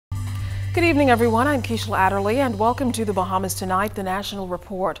Good evening, everyone. I'm Keishla Adderley, and welcome to the Bahamas Tonight, the National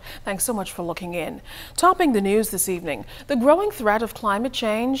Report. Thanks so much for looking in. Topping the news this evening, the growing threat of climate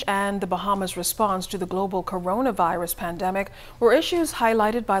change and the Bahamas' response to the global coronavirus pandemic were issues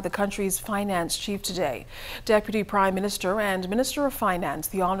highlighted by the country's finance chief today. Deputy Prime Minister and Minister of Finance,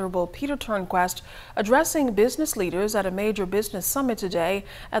 the Honorable Peter Turnquest, addressing business leaders at a major business summit today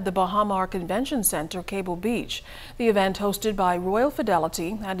at the Bahamar Convention Center, Cable Beach. The event hosted by Royal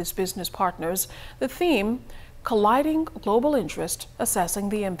Fidelity and its business partners. The theme, Colliding Global Interest, Assessing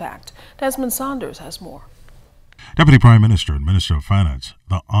the Impact. Desmond Saunders has more. Deputy Prime Minister and Minister of Finance,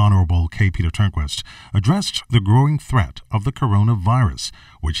 the Honorable Peter Turnquest, addressed the growing threat of the coronavirus,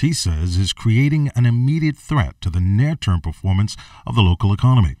 which he says is creating an immediate threat to the near-term performance of the local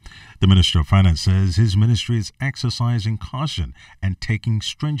economy. The Minister of Finance says his ministry is exercising caution and taking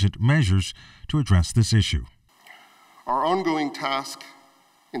stringent measures to address this issue. Our ongoing task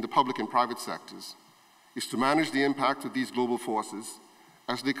in the public and private sectors is to manage the impact of these global forces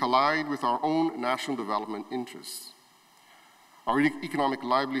as they collide with our own national development interests. Our economic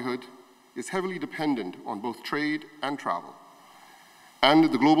livelihood is heavily dependent on both trade and travel, and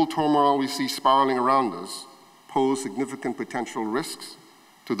the global turmoil we see spiraling around us pose significant potential risks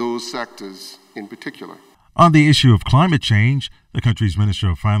to those sectors in particular. On the issue of climate change, the country's Minister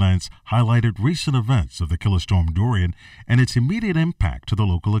of Finance highlighted recent events of the killer storm Dorian and its immediate impact to the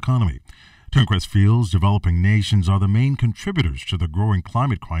local economy. Turnquest feels developing nations are the main contributors to the growing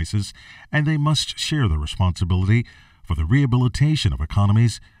climate crisis, and they must share the responsibility for the rehabilitation of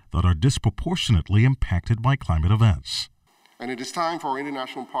economies that are disproportionately impacted by climate events. And it is time for our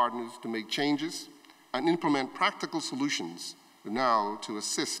international partners to make changes and implement practical solutions now to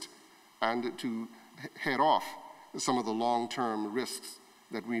assist and to head off some of the long-term risks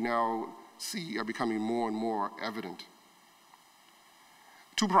that we now see are becoming more and more evident.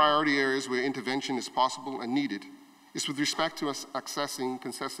 Two priority areas where intervention is possible and needed is with respect to us accessing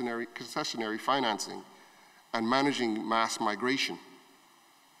concessionary financing and managing mass migration,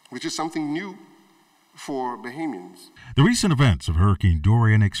 which is something new for Bahamians. The recent events of Hurricane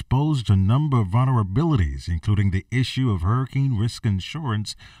Dorian exposed a number of vulnerabilities, including the issue of hurricane risk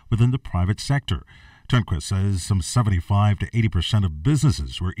insurance within the private sector. Turnquest says some 75 to 80% of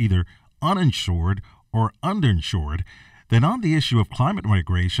businesses were either uninsured or underinsured. Then on the issue of climate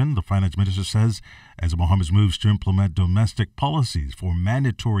migration, the finance minister says as the Bahamas moves to implement domestic policies for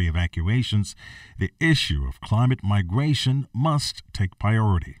mandatory evacuations, the issue of climate migration must take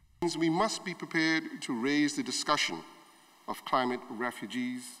priority. We must be prepared to raise the discussion of climate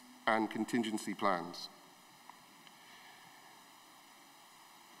refugees and contingency plans.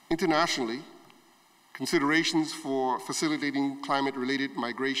 Internationally, considerations for facilitating climate-related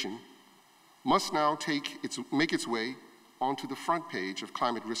migration must now make its way onto the front page of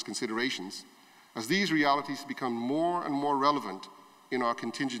climate risk considerations as these realities become more and more relevant in our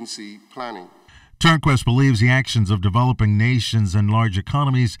contingency planning. Turnquest believes the actions of developing nations and large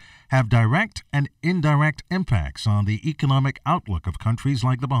economies have direct and indirect impacts on the economic outlook of countries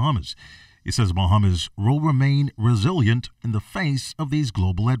like the Bahamas. He says Bahamas will remain resilient in the face of these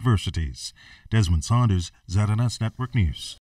global adversities. Desmond Saunders, ZNS Network News.